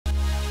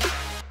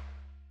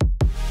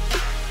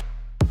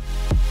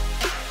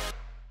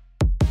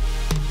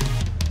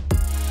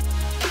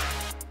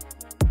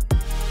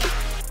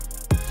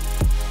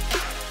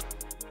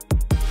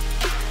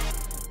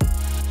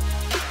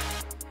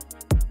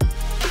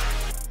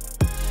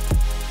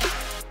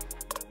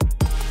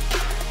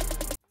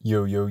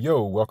Yo, yo,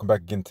 yo, welcome back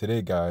again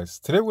today, guys.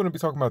 Today we're going to be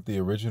talking about the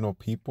original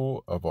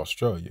people of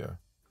Australia.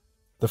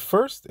 The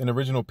first and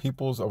original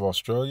peoples of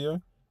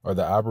Australia are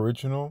the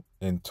Aboriginal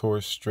and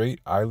Torres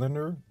Strait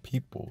Islander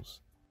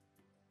peoples.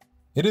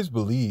 It is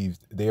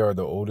believed they are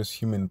the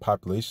oldest human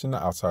population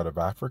outside of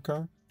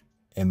Africa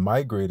and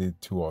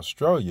migrated to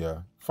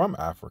Australia from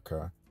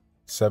Africa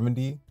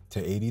 70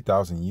 to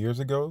 80,000 years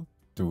ago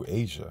through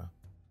Asia.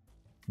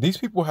 These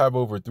people have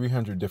over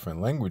 300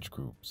 different language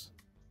groups.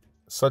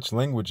 Such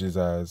languages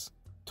as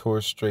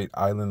Torres Strait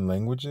Island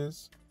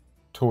languages,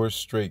 Torres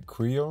Strait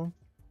Creole,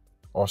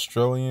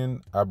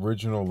 Australian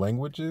Aboriginal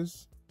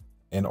languages,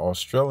 and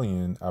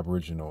Australian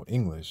Aboriginal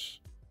English.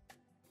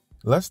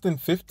 Less than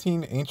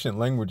 15 ancient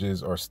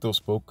languages are still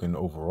spoken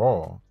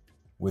overall,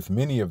 with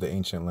many of the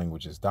ancient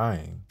languages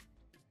dying.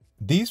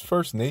 These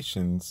First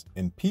Nations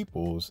and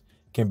peoples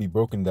can be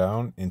broken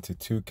down into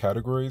two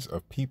categories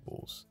of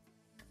peoples.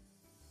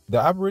 The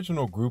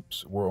Aboriginal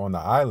groups were on the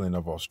island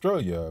of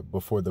Australia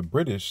before the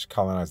British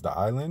colonized the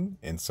island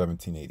in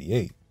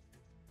 1788.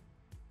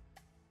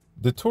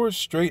 The Torres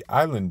Strait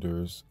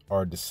Islanders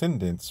are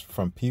descendants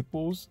from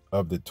peoples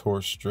of the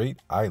Torres Strait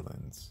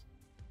Islands.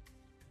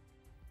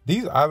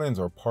 These islands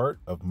are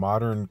part of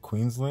modern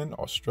Queensland,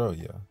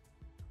 Australia.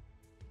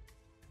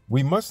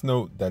 We must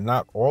note that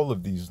not all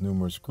of these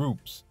numerous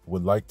groups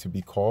would like to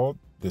be called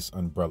this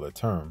umbrella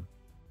term.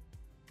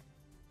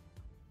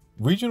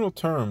 Regional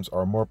terms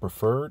are more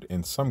preferred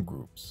in some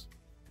groups.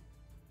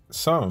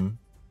 Some,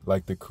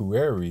 like the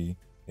Kueri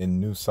in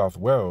New South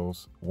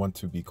Wales, want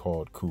to be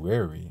called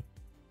Kueri.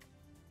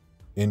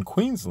 In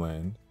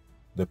Queensland,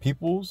 the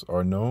peoples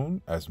are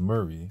known as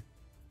Murri.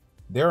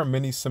 There are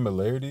many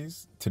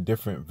similarities to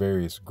different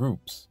various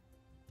groups,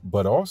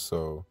 but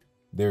also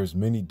there's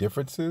many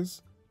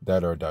differences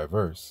that are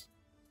diverse.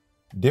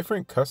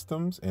 Different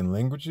customs and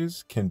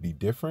languages can be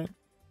different,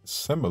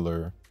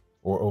 similar,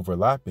 or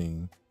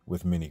overlapping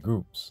with many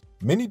groups.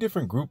 Many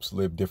different groups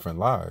live different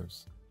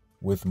lives,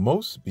 with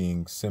most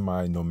being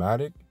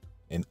semi-nomadic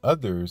and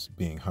others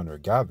being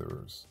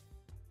hunter-gatherers.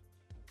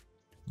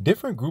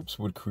 Different groups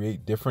would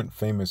create different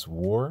famous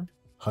war,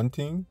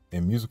 hunting,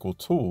 and musical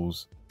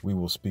tools we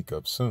will speak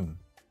of soon.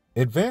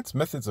 Advanced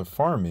methods of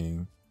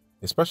farming,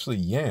 especially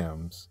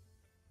yams,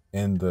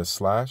 and the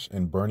slash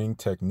and burning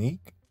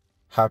technique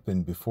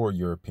happened before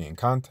European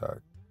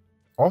contact.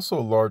 Also,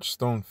 large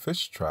stone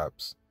fish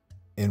traps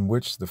in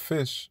which the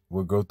fish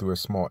would go through a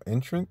small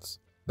entrance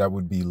that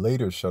would be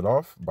later shut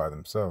off by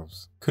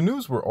themselves.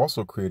 Canoes were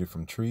also created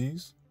from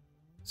trees,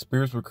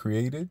 spears were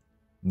created,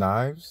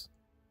 knives,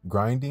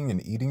 grinding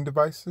and eating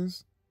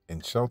devices,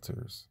 and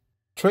shelters.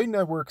 Trade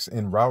networks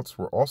and routes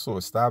were also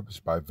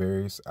established by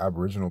various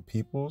Aboriginal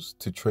peoples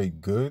to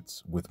trade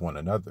goods with one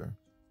another.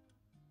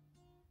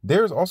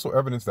 There is also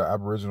evidence that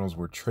Aboriginals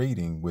were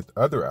trading with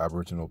other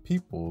Aboriginal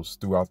peoples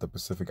throughout the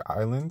Pacific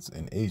Islands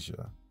and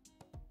Asia.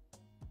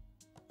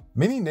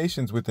 Many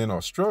nations within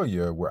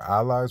Australia were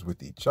allies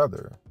with each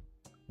other,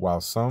 while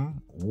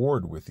some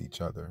warred with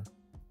each other.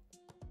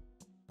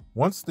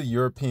 Once the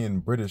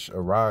European British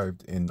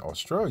arrived in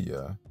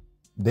Australia,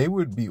 they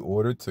would be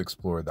ordered to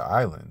explore the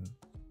island.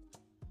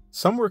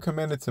 Some were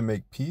commanded to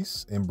make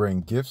peace and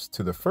bring gifts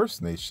to the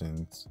First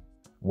Nations,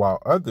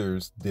 while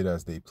others did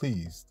as they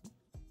pleased.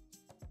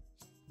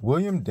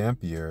 William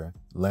Dampier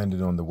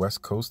landed on the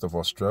west coast of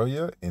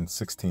Australia in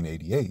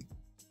 1688.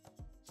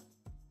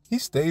 He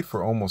stayed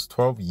for almost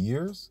 12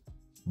 years,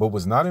 but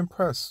was not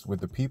impressed with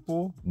the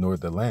people nor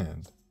the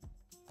land.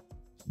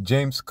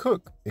 James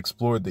Cook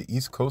explored the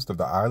east coast of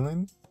the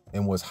island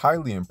and was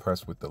highly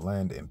impressed with the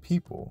land and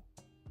people.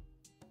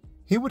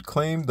 He would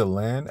claim the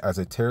land as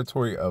a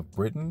territory of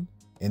Britain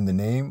in the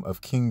name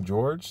of King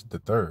George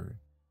III.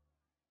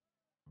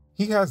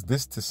 He has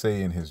this to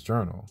say in his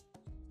journal: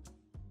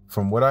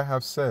 "From what I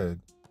have said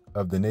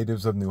of the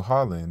natives of New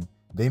Holland,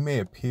 they may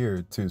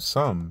appear to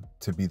some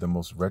to be the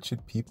most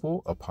wretched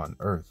people upon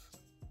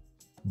earth,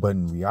 but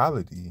in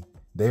reality,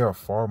 they are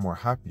far more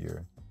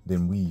happier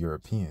than we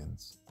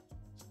Europeans,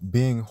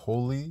 being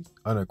wholly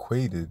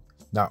unacquainted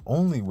not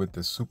only with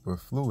the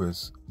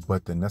superfluous,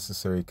 but the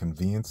necessary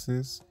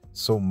conveniences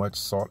so much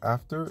sought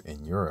after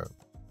in Europe.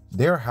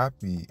 They are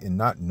happy in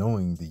not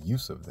knowing the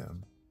use of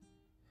them.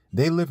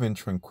 They live in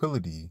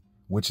tranquility,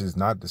 which is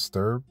not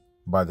disturbed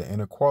by the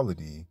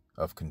inequality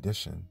of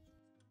condition."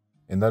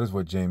 And that is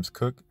what James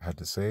Cook had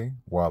to say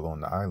while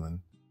on the island.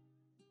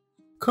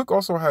 Cook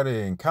also had an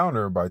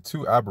encounter by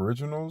two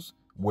Aboriginals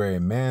where a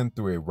man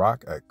threw a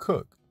rock at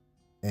Cook,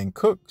 and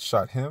Cook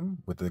shot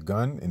him with a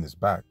gun in his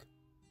back.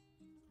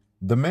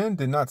 The man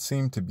did not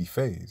seem to be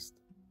fazed,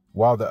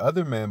 while the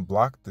other man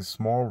blocked the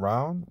small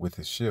round with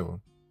his shield.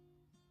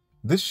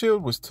 This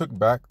shield was took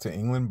back to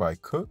England by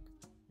Cook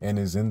and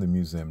is in the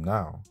museum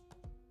now.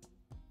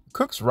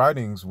 Cook's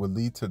writings would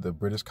lead to the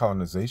British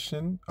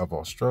colonization of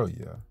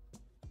Australia.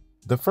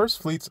 The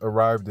first fleets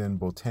arrived in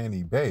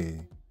Botany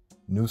Bay,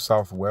 New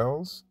South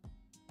Wales,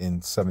 in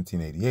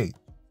 1788.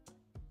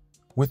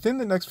 Within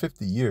the next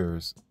 50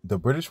 years, the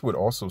British would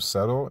also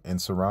settle in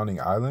surrounding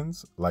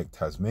islands like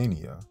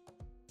Tasmania.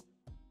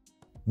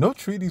 No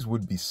treaties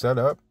would be set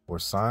up or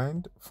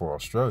signed for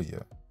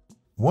Australia.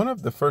 One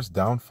of the first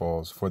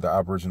downfalls for the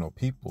Aboriginal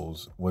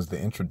peoples was the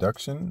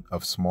introduction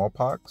of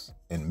smallpox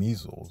and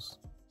measles.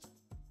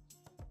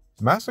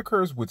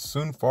 Massacres would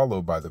soon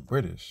follow by the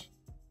British.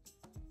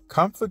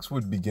 Conflicts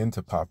would begin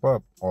to pop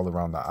up all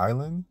around the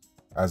island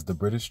as the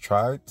British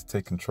tried to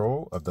take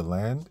control of the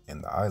land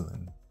and the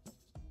island.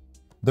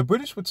 The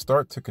British would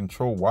start to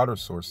control water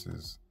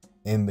sources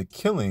and the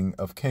killing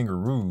of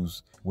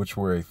kangaroos, which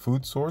were a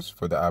food source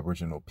for the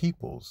Aboriginal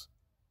peoples.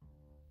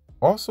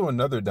 Also,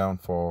 another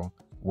downfall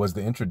was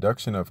the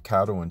introduction of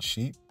cattle and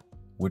sheep,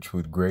 which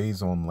would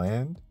graze on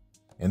land,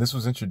 and this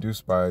was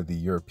introduced by the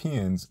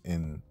Europeans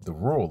in the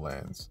rural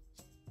lands,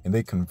 and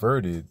they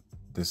converted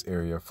this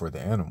area for the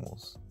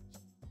animals.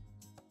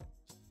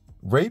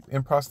 Rape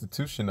and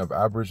prostitution of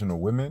Aboriginal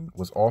women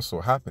was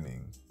also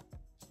happening.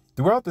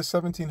 Throughout the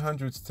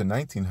 1700s to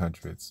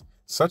 1900s,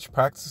 such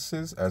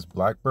practices as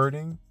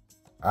blackbirding,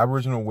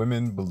 Aboriginal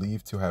women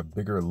believed to have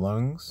bigger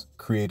lungs,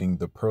 creating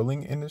the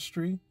pearling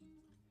industry,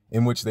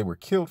 in which they were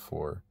killed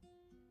for,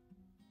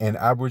 and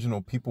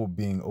Aboriginal people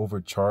being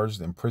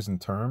overcharged in prison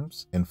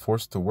terms and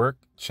forced to work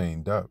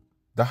chained up.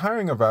 The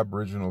hiring of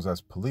Aboriginals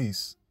as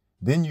police,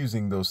 then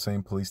using those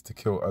same police to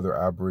kill other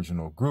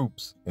Aboriginal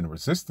groups and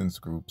resistance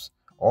groups,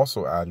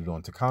 also added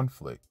on to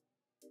conflict.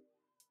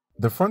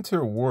 The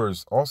frontier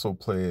wars also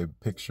play a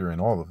picture in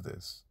all of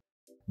this.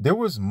 There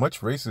was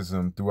much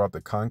racism throughout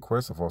the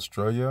conquest of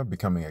Australia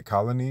becoming a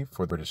colony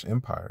for the British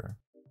Empire.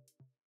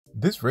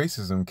 This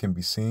racism can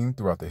be seen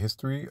throughout the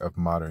history of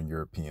modern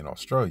European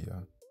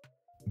Australia.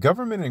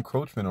 Government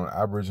encroachment on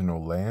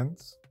Aboriginal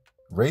lands,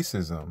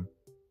 racism,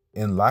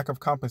 and lack of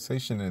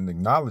compensation and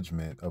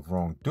acknowledgement of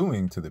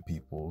wrongdoing to the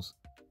peoples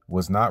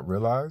was not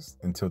realized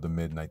until the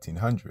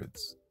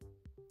mid-1900s.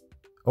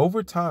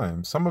 Over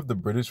time, some of the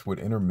British would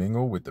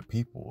intermingle with the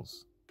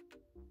peoples.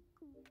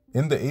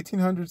 In the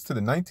 1800s to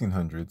the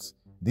 1900s,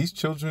 these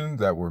children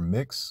that were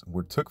mixed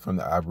were took from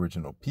the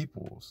Aboriginal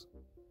peoples.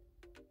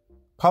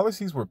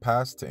 Policies were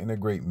passed to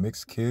integrate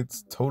mixed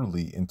kids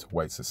totally into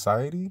white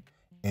society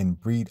and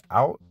breed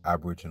out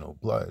Aboriginal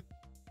blood.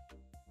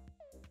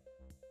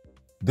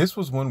 This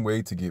was one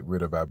way to get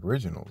rid of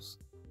Aboriginals.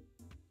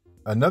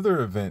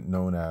 Another event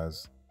known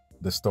as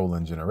the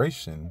Stolen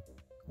Generation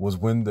was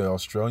when the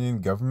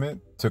Australian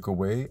government took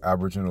away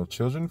Aboriginal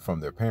children from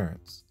their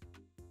parents.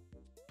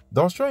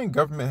 The Australian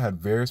government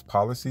had various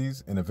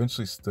policies and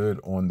eventually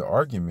stood on the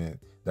argument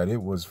that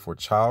it was for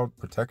child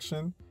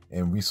protection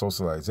and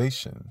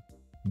resocialization.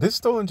 This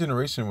stolen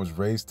generation was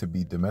raised to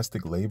be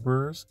domestic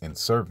laborers and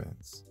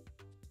servants.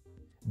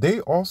 They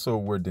also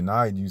were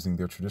denied using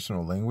their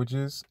traditional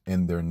languages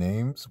and their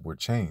names were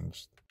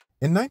changed.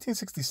 In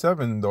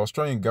 1967, the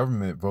Australian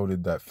government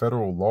voted that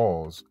federal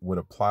laws would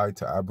apply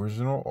to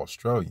Aboriginal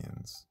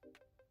Australians.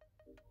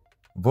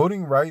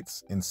 Voting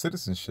rights and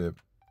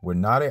citizenship were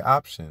not an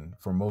option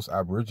for most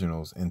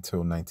Aboriginals until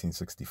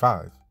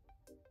 1965.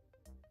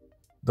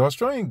 The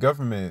Australian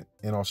government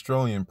and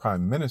Australian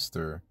Prime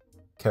Minister,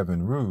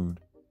 Kevin Rudd,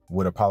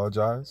 would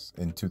apologize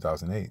in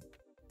 2008.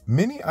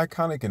 Many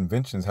iconic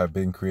inventions have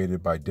been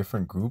created by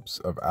different groups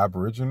of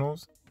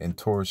Aboriginals and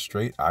Torres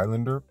Strait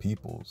Islander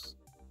peoples.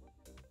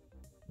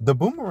 The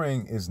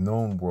boomerang is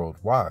known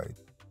worldwide,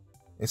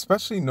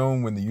 especially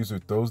known when the user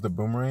throws the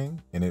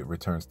boomerang and it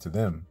returns to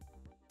them.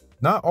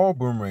 Not all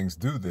boomerangs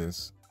do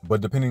this,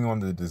 but depending on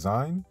the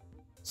design,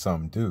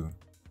 some do.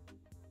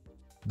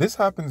 This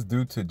happens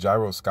due to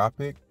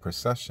gyroscopic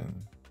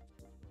precession.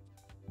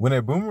 When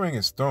a boomerang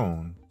is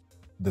thrown,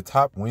 the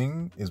top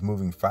wing is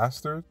moving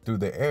faster through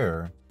the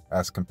air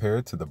as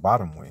compared to the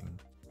bottom wing.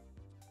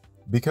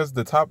 Because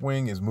the top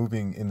wing is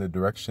moving in the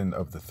direction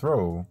of the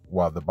throw,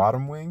 while the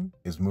bottom wing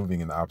is moving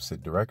in the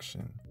opposite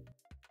direction.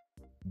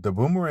 The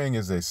boomerang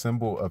is a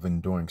symbol of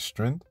enduring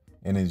strength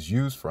and is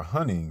used for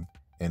hunting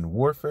and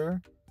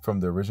warfare from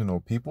the original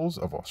peoples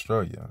of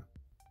Australia.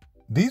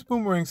 These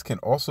boomerangs can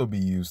also be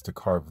used to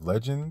carve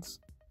legends,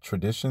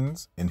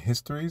 traditions, and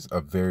histories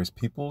of various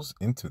peoples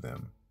into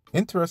them.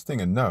 Interesting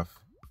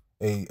enough,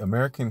 an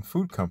American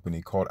food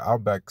company called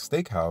Outback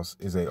Steakhouse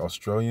is an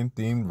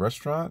Australian-themed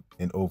restaurant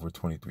in over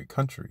 23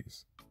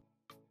 countries.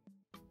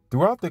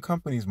 Throughout the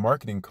company's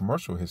marketing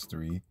commercial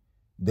history,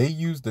 they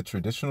use the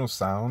traditional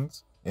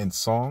sounds and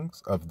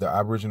songs of the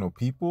Aboriginal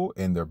people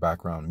and their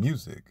background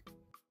music.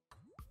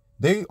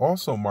 They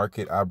also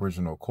market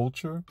Aboriginal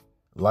culture,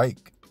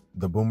 like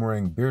the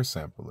boomerang beer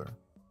sampler.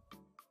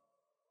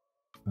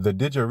 The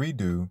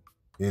didgeridoo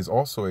is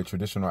also a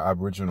traditional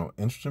Aboriginal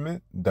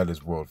instrument that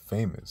is world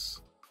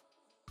famous,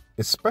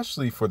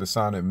 especially for the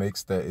sound it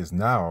makes that is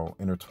now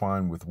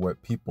intertwined with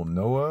what people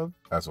know of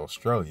as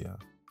Australia.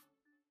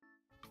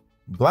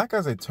 Black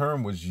as a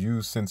term was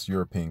used since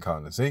European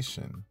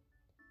colonization.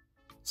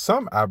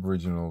 Some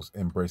Aboriginals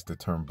embraced the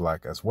term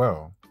black as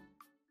well.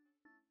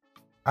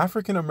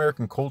 African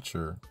American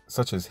culture,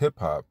 such as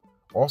hip-hop,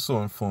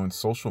 also influenced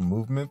social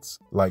movements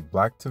like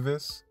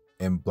Blacktivists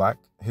and Black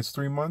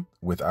History Month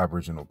with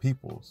Aboriginal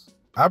peoples.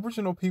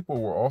 Aboriginal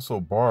people were also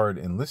barred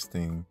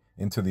enlisting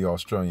into the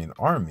Australian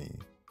Army,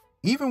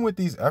 Even with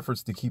these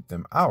efforts to keep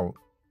them out,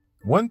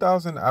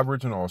 1,000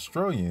 Aboriginal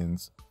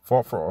Australians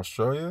fought for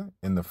Australia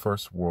in the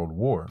First World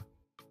War.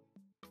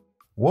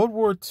 World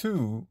War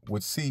II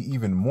would see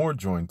even more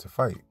join to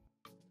fight.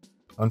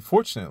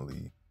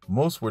 Unfortunately,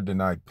 most were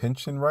denied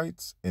pension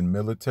rights and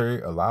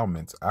military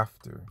allowance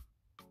after.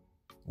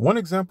 One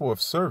example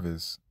of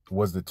service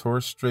was the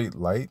Torres Strait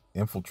Light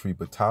Infantry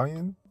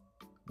Battalion,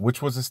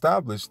 which was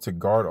established to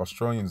guard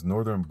Australia's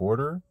northern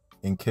border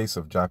in case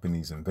of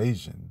Japanese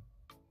invasion.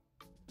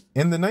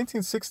 In the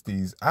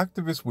 1960s,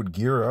 activists would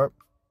gear up,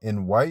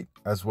 and white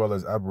as well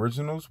as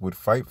Aboriginals would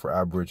fight for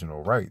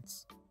Aboriginal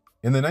rights.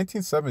 In the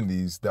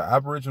 1970s, the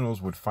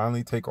Aboriginals would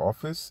finally take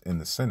office in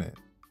the Senate.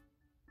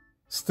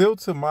 Still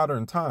to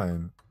modern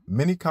time,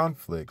 many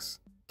conflicts,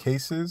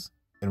 cases,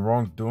 and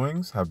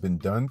wrongdoings have been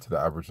done to the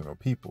Aboriginal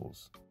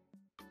peoples.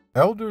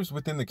 Elders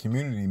within the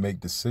community make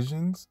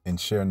decisions and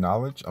share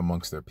knowledge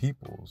amongst their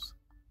peoples.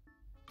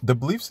 The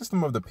belief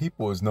system of the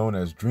people is known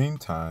as dream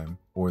time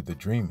or the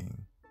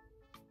dreaming.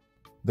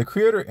 The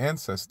creator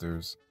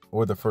ancestors,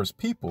 or the first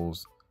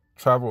peoples,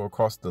 travel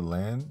across the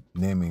land,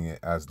 naming it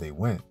as they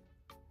went.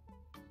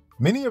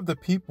 Many of the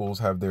peoples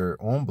have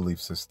their own belief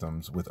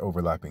systems with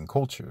overlapping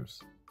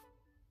cultures.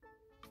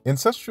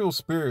 Ancestral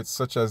spirits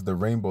such as the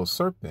rainbow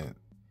serpent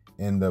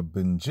and the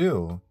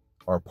Binjil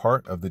are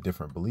part of the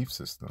different belief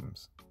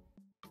systems.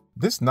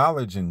 This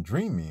knowledge in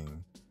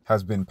dreaming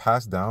has been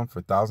passed down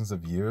for thousands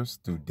of years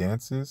through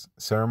dances,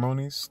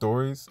 ceremonies,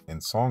 stories,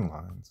 and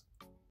songlines.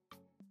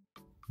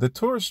 The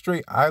Torres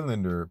Strait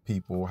Islander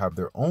people have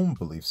their own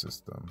belief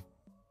system.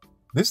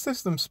 This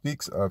system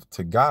speaks of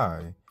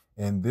Tagai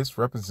and this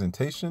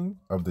representation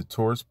of the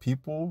Torres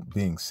people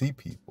being sea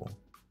people.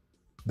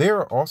 They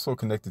are also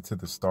connected to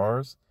the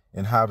stars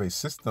and have a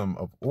system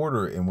of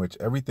order in which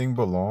everything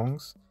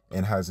belongs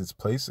and has its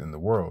place in the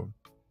world.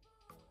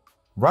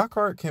 Rock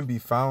art can be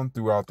found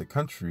throughout the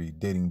country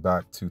dating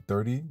back to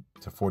 30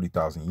 to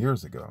 40,000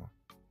 years ago.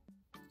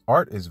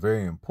 Art is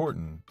very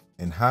important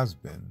and has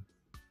been.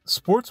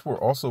 Sports were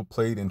also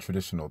played in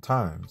traditional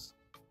times.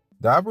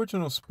 The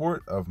Aboriginal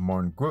sport of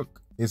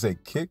Marngrook is a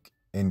kick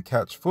and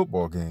catch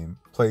football game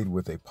played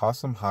with a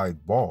possum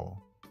hide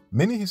ball.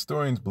 Many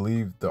historians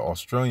believe the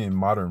Australian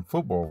modern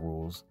football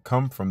rules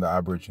come from the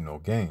Aboriginal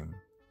game.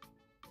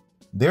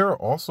 There are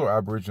also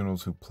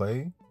Aboriginals who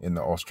play in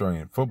the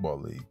Australian Football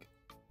League.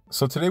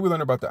 So today we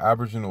learned about the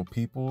Aboriginal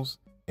peoples,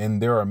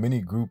 and there are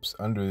many groups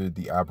under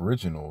the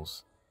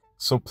Aboriginals.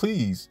 So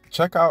please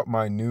check out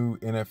my new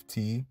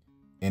NFT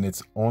and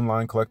its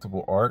online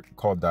collectible art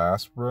called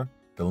Diaspora.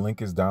 The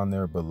link is down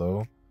there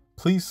below.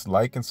 Please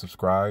like and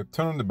subscribe.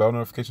 Turn on the bell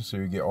notification so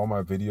you get all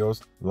my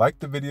videos. Like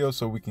the video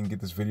so we can get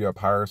this video up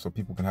higher so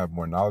people can have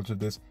more knowledge of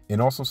this.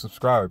 And also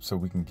subscribe so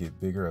we can get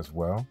bigger as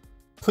well.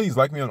 Please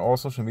like me on all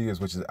social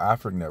medias, which is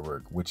Afric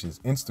Network, which is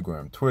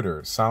Instagram,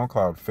 Twitter,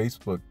 SoundCloud,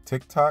 Facebook,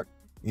 TikTok.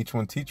 Each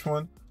one teach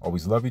one.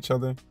 Always love each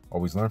other.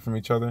 Always learn from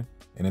each other.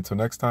 And until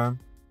next time,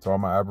 to all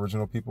my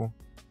Aboriginal people,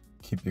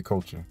 keep your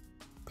culture.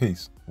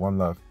 Peace. One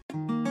love.